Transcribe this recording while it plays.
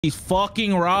These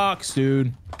fucking rocks,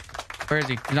 dude. Where is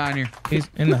he? He's not in here. He's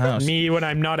in the house. Me when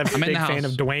I'm not a big fan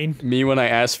of Dwayne. Me when I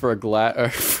ask for a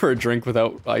for a drink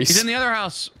without ice. He's in the other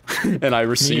house. And I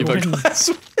receive a glass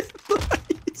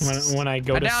with ice. When I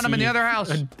go to down him in the other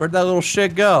house. Where'd that little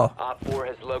shit go? Op 4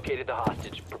 has located the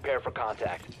hostage. Prepare for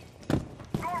contact.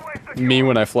 Me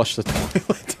when I flush the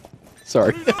toilet.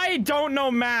 Sorry. I don't know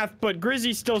math, but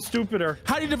Grizzy's still stupider.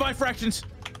 How do you divide fractions?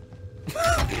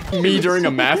 Me during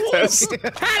a math test.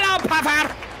 Hello,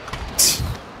 Papa!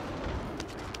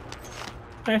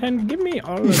 And give me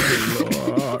all of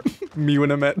the Me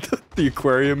when I'm at the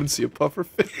aquarium and see a puffer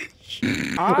fish.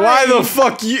 Why the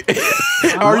fuck you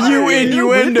are you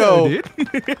innuendo?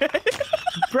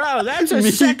 Bro, that's a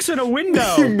sex in a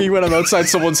window. Me when I'm outside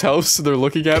someone's house and they're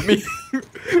looking at me.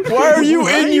 Why are you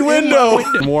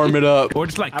innuendo? Warm it up. Or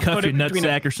just like cuff your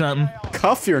nutsack or something.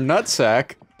 Cuff your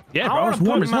nutsack? Yeah, I bro, want it's to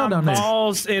warm put as hell my down there.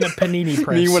 balls in a panini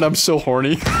press. Me when I'm so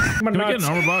horny. My Can we get nuts.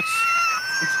 an armor box?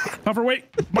 Puffer, wait.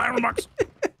 Buy armor box.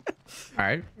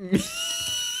 Alright.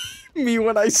 Me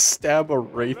when I stab a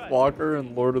Wraith Walker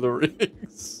in Lord of the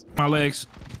Rings. My legs.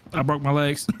 I broke my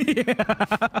legs.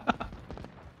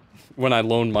 When I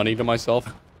loan money to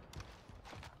myself.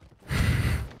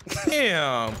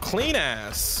 Damn, clean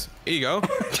ass. Here you go.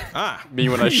 Ah. Me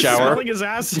when I shower. Smelling his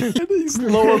ass. He's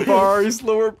lower bar, he's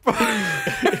lower bar.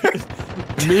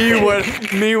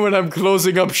 me when I'm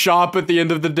closing up shop at the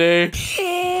end of the day.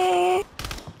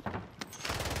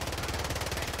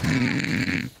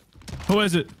 Who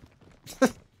is it?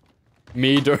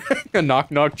 Me during a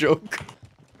knock-knock joke.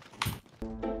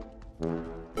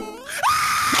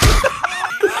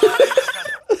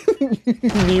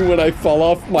 Me when I fall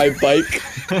off my bike.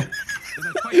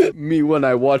 Me when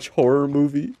I watch horror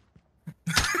movie.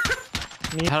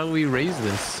 How do we raise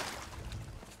this?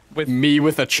 With me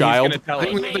with a child. I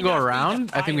think we have to go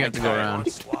around. I think we have to go around.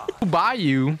 Who buy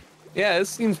you? Yeah, this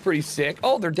seems pretty sick.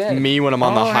 Oh, they're dead. Me when I'm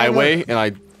on the highway and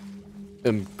I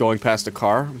am going past a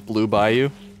car, blew by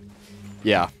you.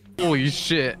 Yeah. Holy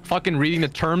shit. Fucking reading the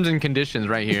terms and conditions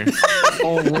right here.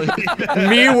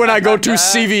 Me when I go to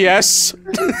CVS.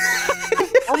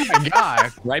 Oh my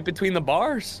god. Right between the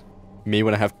bars. Me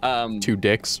when I have 2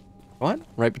 dicks. What?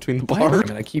 Right between the bars?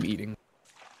 I keep eating.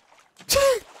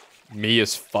 Me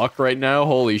as fuck right now?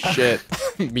 Holy shit.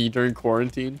 Me during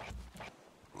quarantine.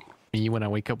 Me when I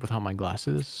wake up without my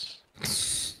glasses.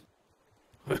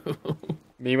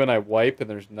 Me when I wipe and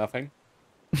there's nothing.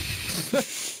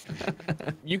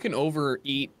 You can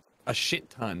overeat a shit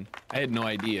ton. I had no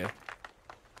idea.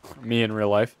 Me in real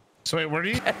life. So wait, where do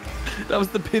you? That was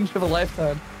the pinch of a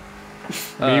lifetime.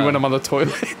 Me when I'm on the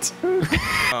toilet.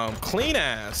 Clean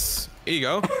ass. Here you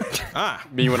go. Ah.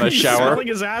 Me when I shower. Smelling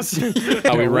his ass.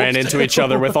 How we ran into each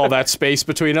other with all that space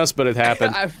between us, but it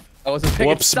happened. I wasn't picking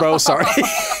Whoops, bro, sorry.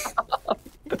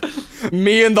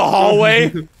 Me in the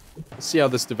hallway. See how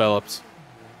this develops.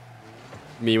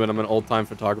 Me when I'm an old-time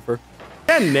photographer.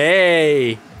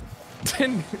 Nay.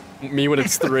 Me when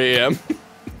it's 3 AM.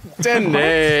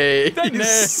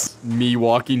 Me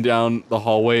walking down the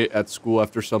hallway at school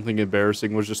after something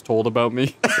embarrassing was just told about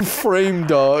me. Frame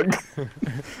dog.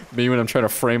 Me when I'm trying to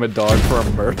frame a dog for a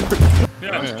murder.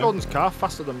 Yeah, Jordan's car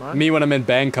faster than mine. Me when I'm in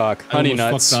Bangkok. Honey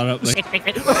nuts. Yo,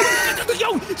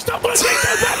 stop what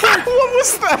What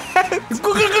was that?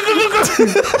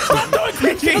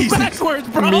 backwards,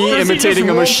 bro. Me imitating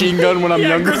a machine gun when I'm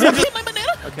younger.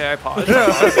 Okay, I paused.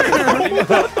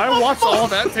 I watched all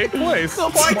that take place.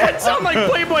 Why that sound like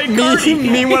Playboy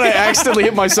Me when I accidentally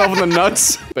hit myself in the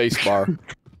nuts. Space bar.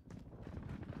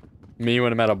 Me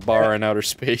when I'm at a bar in outer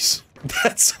space.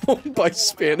 That's owned by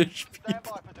Spanish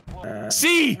people.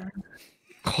 See?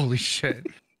 Holy shit.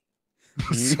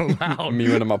 So loud. Me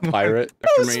when I'm a pirate. I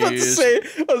was about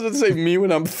to say me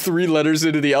when I'm 3 letters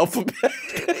into the alphabet.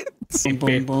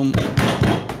 Boom, boom.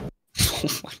 Oh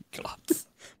my god.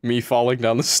 Me falling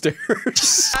down the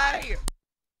stairs.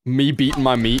 Me beating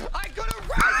my meat.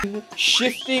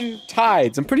 Shifting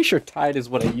tides. I'm pretty sure tide is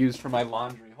what I use for my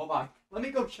laundry. Hold on. Let me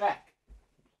go check.